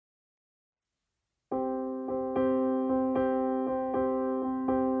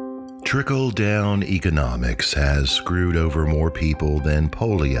Trickle-down economics has screwed over more people than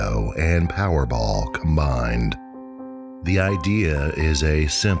polio and Powerball combined. The idea is a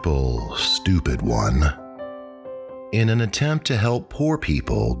simple, stupid one. In an attempt to help poor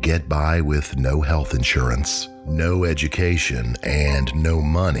people get by with no health insurance, no education, and no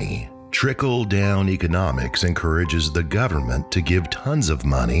money, trickle-down economics encourages the government to give tons of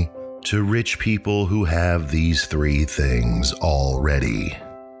money to rich people who have these three things already.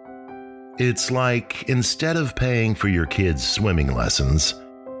 It's like instead of paying for your kids' swimming lessons,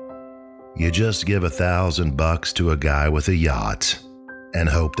 you just give $1,000 to a guy with a yacht and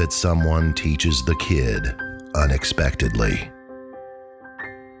hope that someone teaches the kid unexpectedly.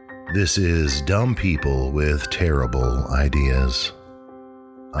 This is Dumb People with Terrible Ideas.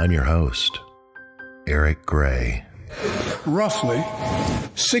 I'm your host, Eric Gray. Roughly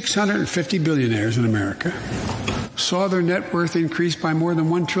 650 billionaires in America saw their net worth increase by more than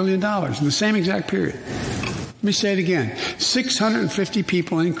 $1 trillion in the same exact period. Let me say it again. 650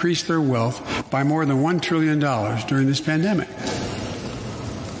 people increased their wealth by more than $1 trillion during this pandemic.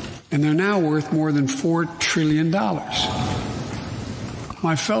 And they're now worth more than $4 trillion.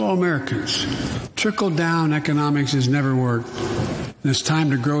 My fellow Americans, trickle-down economics has never worked. And it's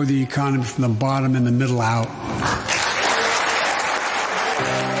time to grow the economy from the bottom and the middle out.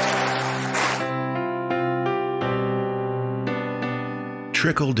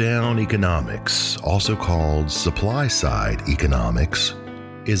 Trickle-down economics, also called supply-side economics,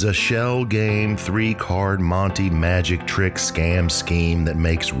 is a shell game, three-card Monty magic trick scam scheme that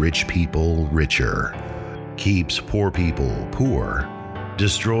makes rich people richer, keeps poor people poor,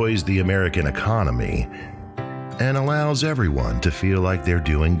 destroys the American economy, and allows everyone to feel like they're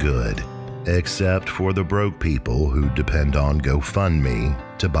doing good, except for the broke people who depend on GoFundMe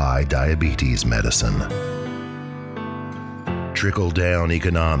to buy diabetes medicine. Trickle-down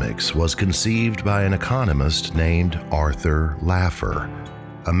economics was conceived by an economist named Arthur Laffer,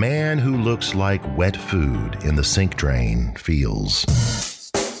 a man who looks like wet food in the sink drain feels.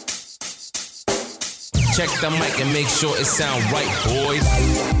 Check the mic and make sure it sound right, boys.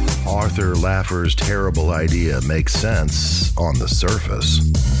 Arthur Laffer's terrible idea makes sense on the surface.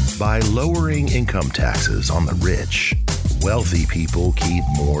 By lowering income taxes on the rich, wealthy people keep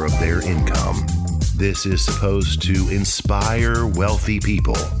more of their income. This is supposed to inspire wealthy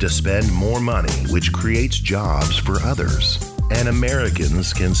people to spend more money, which creates jobs for others. And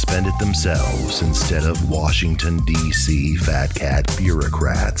Americans can spend it themselves instead of Washington, D.C. fat cat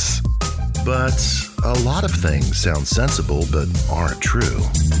bureaucrats. But a lot of things sound sensible but aren't true.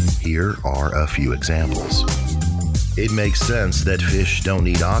 Here are a few examples. It makes sense that fish don't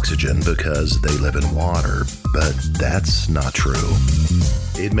need oxygen because they live in water, but that's not true.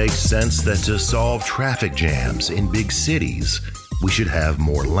 It makes sense that to solve traffic jams in big cities, we should have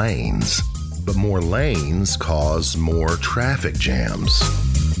more lanes. But more lanes cause more traffic jams.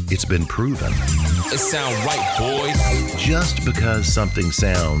 It's been proven. It sound right, boys. Just because something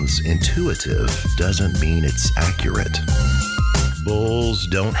sounds intuitive doesn't mean it's accurate. Bulls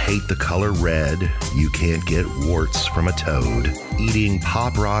don't hate the color red. You can't get warts from a toad. Eating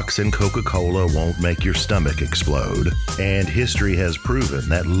Pop Rocks and Coca-Cola won't make your stomach explode. And history has proven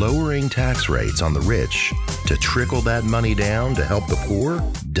that lowering tax rates on the rich to trickle that money down to help the poor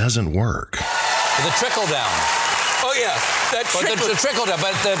doesn't work. The trickle down. Oh yeah, The trickle down.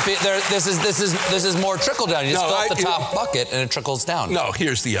 But this is more trickle down. You just fill up the top bucket and it trickles down. No,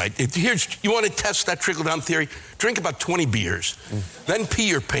 here's the idea. You want to test that trickle down theory? Drink about 20 beers, then pee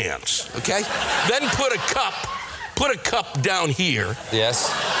your pants. Okay? Then put a cup down here.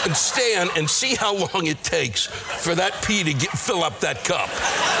 Yes. And stand and see how long it takes for that pee to fill up that cup.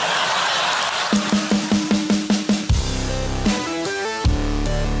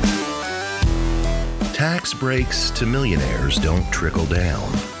 Tax breaks to millionaires don't trickle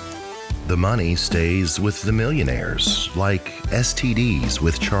down. The money stays with the millionaires, like STDs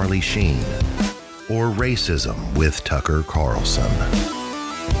with Charlie Sheen, or racism with Tucker Carlson.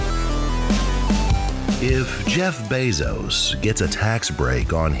 If Jeff Bezos gets a tax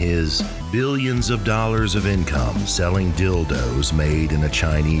break on his billions of dollars of income selling dildos made in a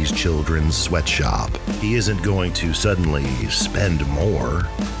Chinese children's sweatshop, he isn't going to suddenly spend more.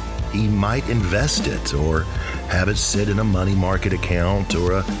 He might invest it or have it sit in a money market account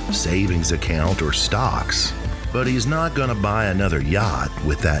or a savings account or stocks. But he's not going to buy another yacht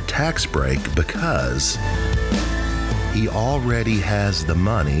with that tax break because he already has the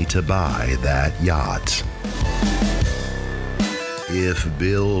money to buy that yacht. If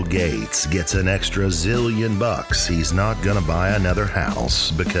Bill Gates gets an extra zillion bucks, he's not going to buy another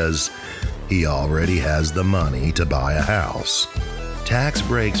house because he already has the money to buy a house. Tax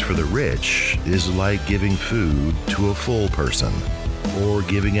breaks for the rich is like giving food to a full person, or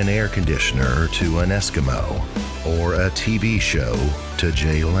giving an air conditioner to an Eskimo, or a TV show to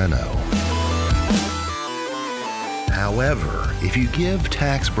Jay Leno. However, if you give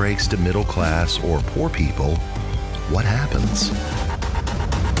tax breaks to middle class or poor people, what happens?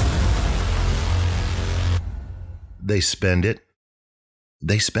 They spend it.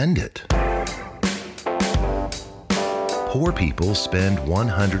 They spend it. Poor people spend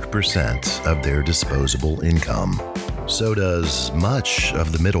 100% of their disposable income. So does much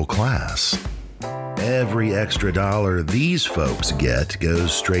of the middle class. Every extra dollar these folks get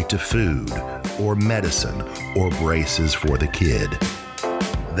goes straight to food, or medicine, or braces for the kid.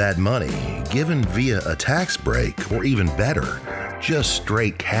 That money, given via a tax break, or even better, just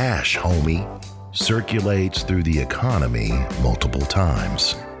straight cash, homie, circulates through the economy multiple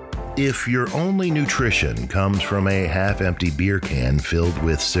times. If your only nutrition comes from a half-empty beer can filled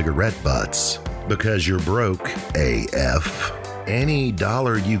with cigarette butts, because you're broke AF, any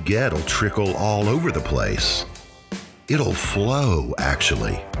dollar you get will trickle all over the place. It'll flow,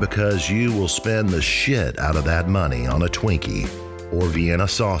 actually, because you will spend the shit out of that money on a Twinkie, or Vienna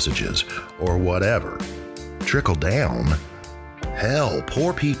sausages, or whatever. Trickle down. Hell,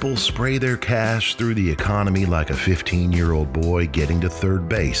 poor people spray their cash through the economy like a 15-year-old boy getting to third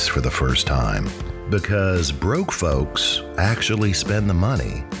base for the first time, because broke folks actually spend the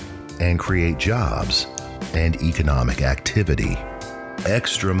money and create jobs and economic activity.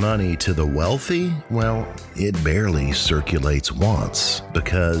 Extra money to the wealthy? Well, it barely circulates once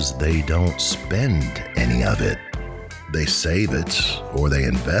because they don't spend any of it. They save it or they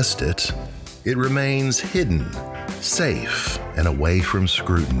invest it. It remains hidden, safe, and away from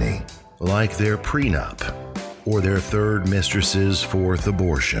scrutiny, like their prenup or their third mistress's fourth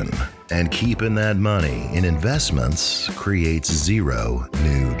abortion. And keeping that money in investments creates zero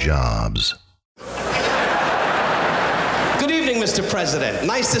new jobs. Good evening, Mr. President.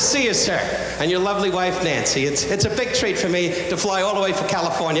 Nice to see you, sir, and your lovely wife, Nancy. It's a big treat for me to fly all the way from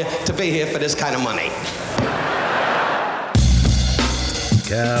California to be here for this kind of money.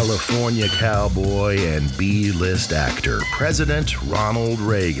 California cowboy and B-list actor President Ronald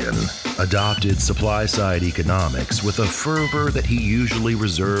Reagan adopted supply-side economics with a fervor that he usually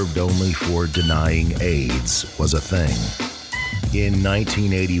reserved only for denying AIDS was a thing. In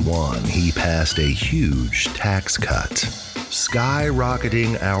 1981, he passed a huge tax cut,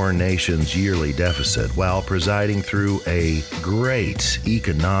 skyrocketing our nation's yearly deficit while presiding through a great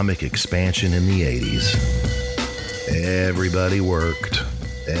economic expansion in the 80s. Everybody worked.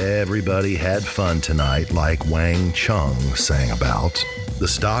 Everybody had fun tonight, like Wang Chung sang about. The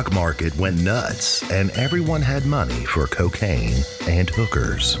stock market went nuts, and everyone had money for cocaine and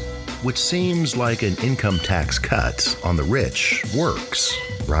hookers, which seems like an income tax cut on the rich works,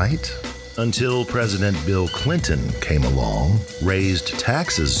 right? Until President Bill Clinton came along, raised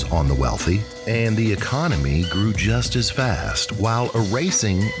taxes on the wealthy, and the economy grew just as fast while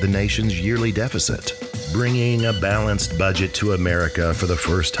erasing the nation's yearly deficit, bringing a balanced budget to America for the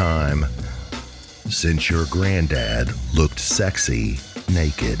first time since your granddad looked sexy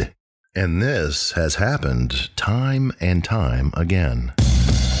naked. And this has happened time and time again.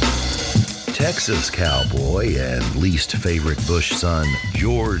 Texas cowboy and least favorite Bush son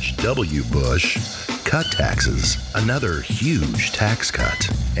George W. Bush cut taxes, another huge tax cut,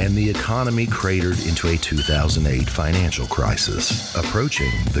 and the economy cratered into a 2008 financial crisis,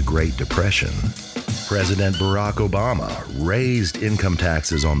 approaching the Great Depression. President Barack Obama raised income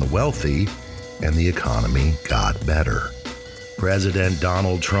taxes on the wealthy, and the economy got better. President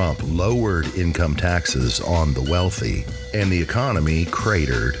Donald Trump lowered income taxes on the wealthy, and the economy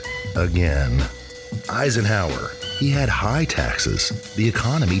cratered again. Eisenhower, he had high taxes. The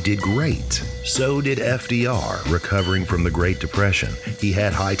economy did great. So did FDR, recovering from the Great Depression. He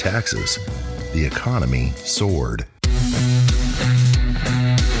had high taxes. The economy soared.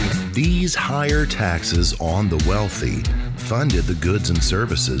 These higher taxes on the wealthy funded the goods and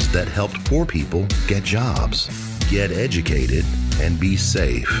services that helped poor people get jobs, get educated, and be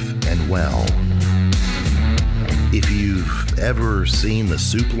safe and well. If you've ever seen the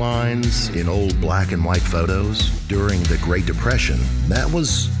soup lines in old black and white photos during the Great Depression, that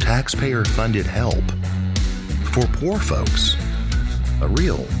was taxpayer-funded help for poor folks. A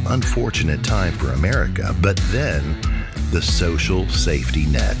real unfortunate time for America, but then the social safety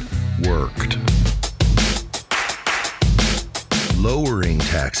net worked. Lowering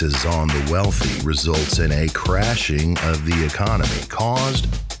taxes on the wealthy results in a crashing of the economy caused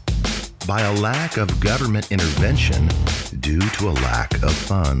by a lack of government intervention due to a lack of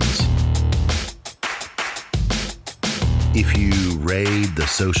funds. If you raid the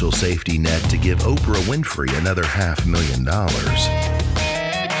social safety net to give Oprah Winfrey another $500,000,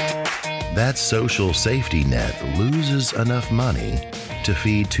 that social safety net loses enough money to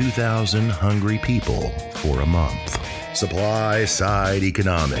feed 2,000 hungry people for a month. Supply side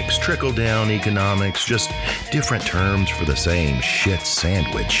economics, trickle down economics, just different terms for the same shit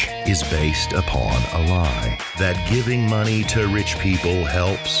sandwich, is based upon a lie that giving money to rich people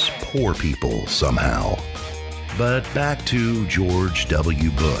helps poor people somehow. But back to George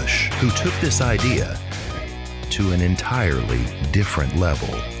W. Bush, who took this idea to an entirely different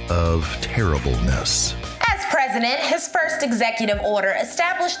level of terribleness. As president, his first executive order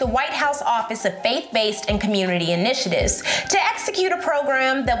established the White House Office of Faith-Based and Community Initiatives to execute a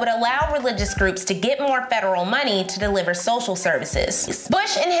program that would allow religious groups to get more federal money to deliver social services.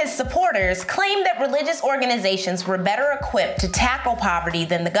 Bush and his supporters claimed that religious organizations were better equipped to tackle poverty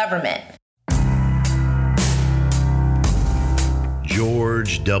than the government.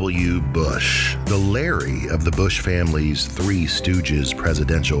 George W. Bush, the Larry of the Bush family's Three Stooges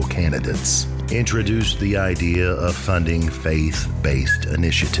presidential candidates, introduced the idea of funding faith-based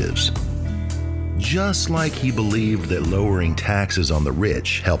initiatives. Just like he believed that lowering taxes on the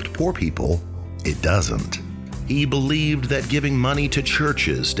rich helped poor people, it doesn't. He believed that giving money to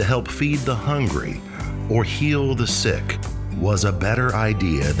churches to help feed the hungry or heal the sick was a better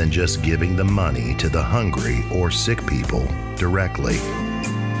idea than just giving the money to the hungry or sick people directly.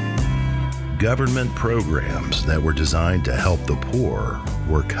 Government programs that were designed to help the poor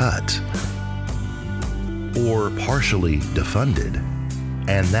were cut or partially defunded,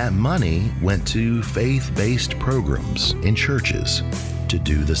 and that money went to faith-based programs in churches to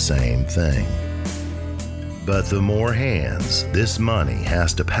do the same thing. But the more hands this money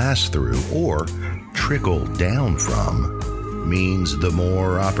has to pass through or trickle down from means the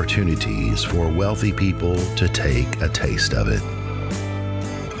more opportunities for wealthy people to take a taste of it.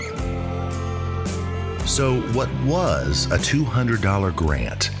 So what was a $200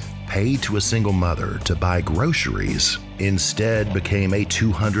 grant paid to a single mother to buy groceries instead became a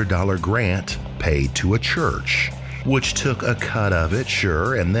 $200 grant paid to a church, which took a cut of it,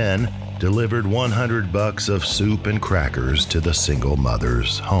 sure, and then delivered $100 of soup and crackers to the single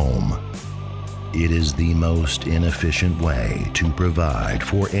mother's home. It is the most inefficient way to provide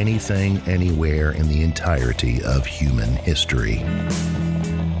for anything, anywhere in the entirety of human history.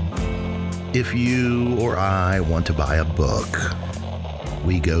 If you or I want to buy a book,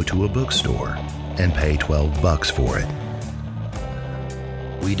 we go to a bookstore and pay $12 for it.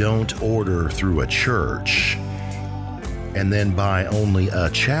 We don't order through a church and then buy only a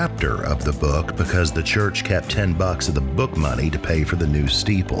chapter of the book because the church kept $10 of the book money to pay for the new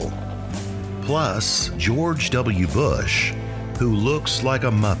steeple. Plus, George W. Bush, who looks like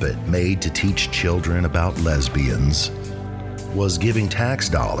a Muppet made to teach children about lesbians, was giving tax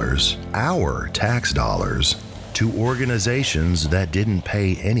dollars, our tax dollars, to organizations that didn't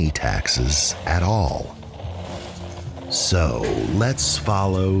pay any taxes at all. So, let's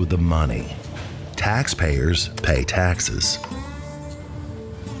follow the money. Taxpayers pay taxes.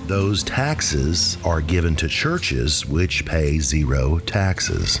 Those taxes are given to churches which pay zero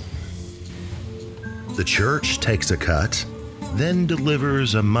taxes. The church takes a cut, then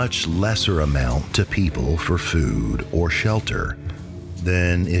delivers a much lesser amount to people for food or shelter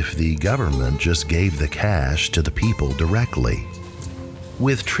than if the government just gave the cash to the people directly.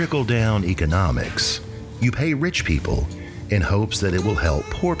 With trickle-down economics, you pay rich people in hopes that it will help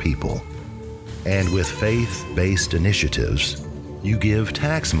poor people. And with faith-based initiatives, you give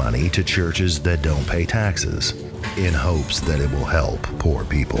tax money to churches that don't pay taxes in hopes that it will help poor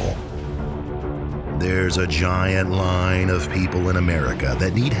people. There's a giant line of people in America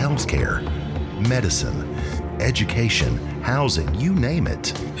that need health care, medicine, education, housing, you name it,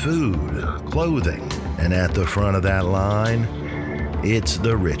 food, clothing. And at the front of that line, it's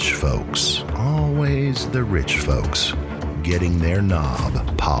the rich folks, always the rich folks, getting their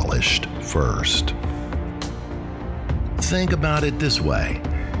knob polished first. Think about it this way.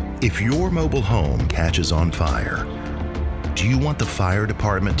 If your mobile home catches on fire, do you want the fire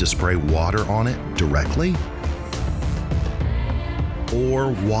department to spray water on it directly?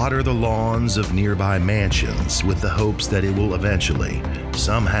 Or water the lawns of nearby mansions with the hopes that it will eventually,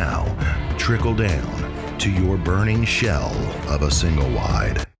 somehow, trickle down to your burning shell of a single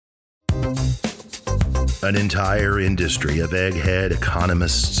wide? An entire industry of egghead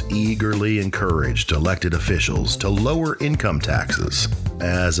economists eagerly encouraged elected officials to lower income taxes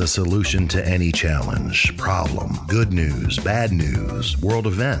as a solution to any challenge, problem, good news, bad news, world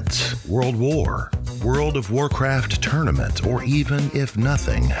event, world war, World of Warcraft tournament, or even if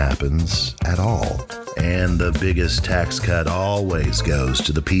nothing happens at all. And the biggest tax cut always goes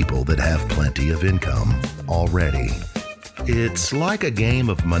to the people that have plenty of income already. It's like a game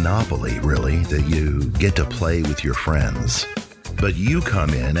of Monopoly, really, that you get to play with your friends. But you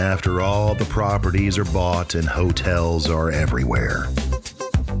come in after all the properties are bought and hotels are everywhere.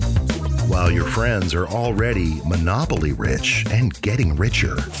 While your friends are already Monopoly rich and getting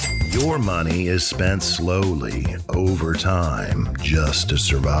richer, your money is spent slowly over time just to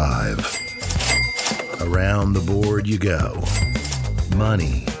survive. Around the board you go.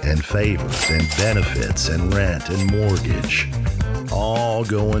 Money and favors and benefits and rent and mortgage, all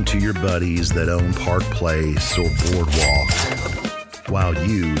going to your buddies that own Park Place or Boardwalk, while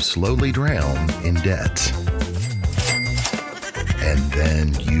you slowly drown in debt. And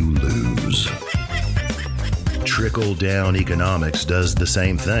then you lose. Trickle-down economics does the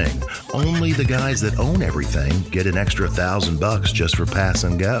same thing. Only the guys that own everything get an extra $1,000 just for pass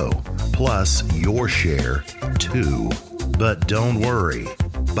and go. Plus your share, too. But don't worry.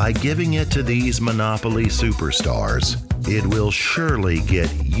 By giving it to these Monopoly superstars, it will surely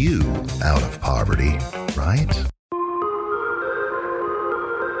get you out of poverty, right?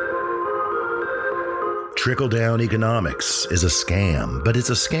 Trickle-down economics is a scam, but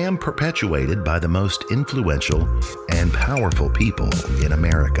it's a scam perpetuated by the most influential and powerful people in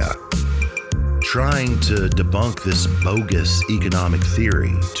America. Trying to debunk this bogus economic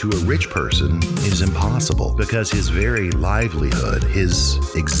theory to a rich person is impossible because his very livelihood, his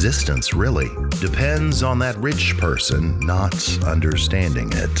existence really, depends on that rich person not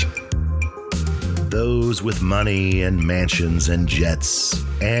understanding it. Those with money and mansions and jets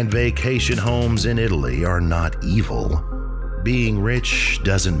and vacation homes in Italy are not evil. Being rich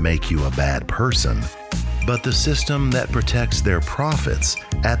doesn't make you a bad person, but the system that protects their profits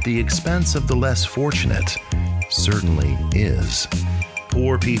at the expense of the less fortunate certainly is.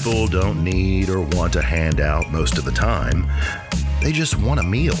 Poor people don't need or want a handout most of the time. They just want a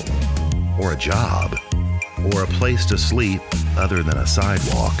meal, or a job, or a place to sleep other than a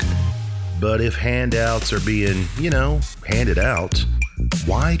sidewalk. But if handouts are being, handed out,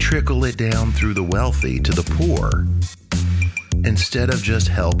 why trickle it down through the wealthy to the poor instead of just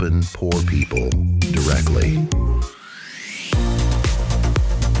helping poor people directly?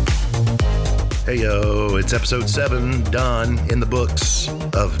 Hey yo, it's episode 7, done, in the books,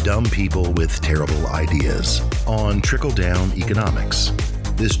 of Dumb People with Terrible Ideas on Trickle-Down Economics.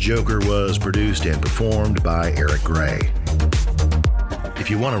 This joker was produced and performed by Eric Gray. If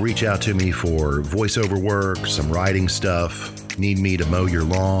you want to reach out to me for voiceover work, some writing stuff, need me to mow your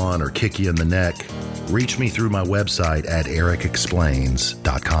lawn or kick you in the neck, reach me through my website at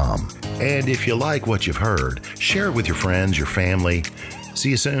ericexplains.com. And if you like what you've heard, share it with your friends, your family.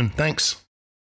 See you soon. Thanks.